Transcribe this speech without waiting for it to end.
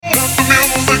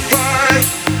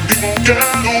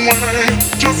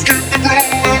escape the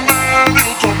groove and then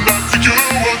it'll come back to you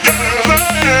again. Let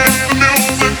the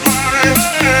music play,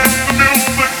 let the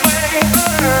music play,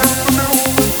 let the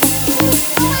music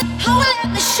play. Oh, let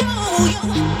me show you.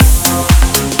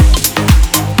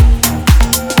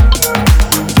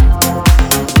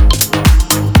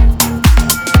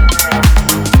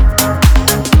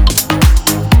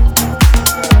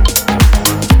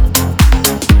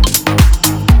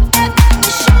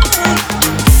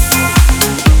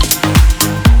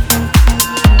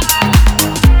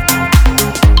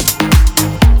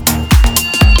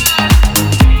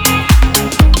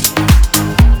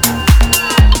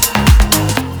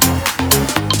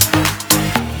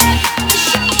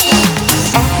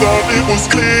 It was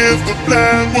clear the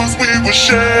plan was we would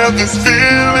share this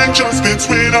feeling just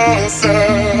between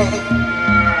ourselves.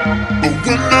 But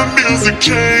when the music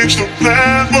changed, the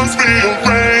plan was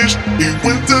rearranged. He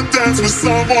went to dance with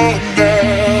someone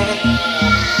else.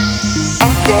 I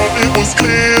thought it was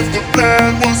clear the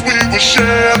plan was we would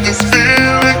share this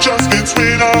feeling just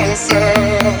between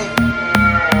ourselves.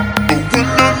 But when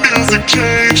the music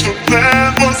changed, the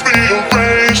plan was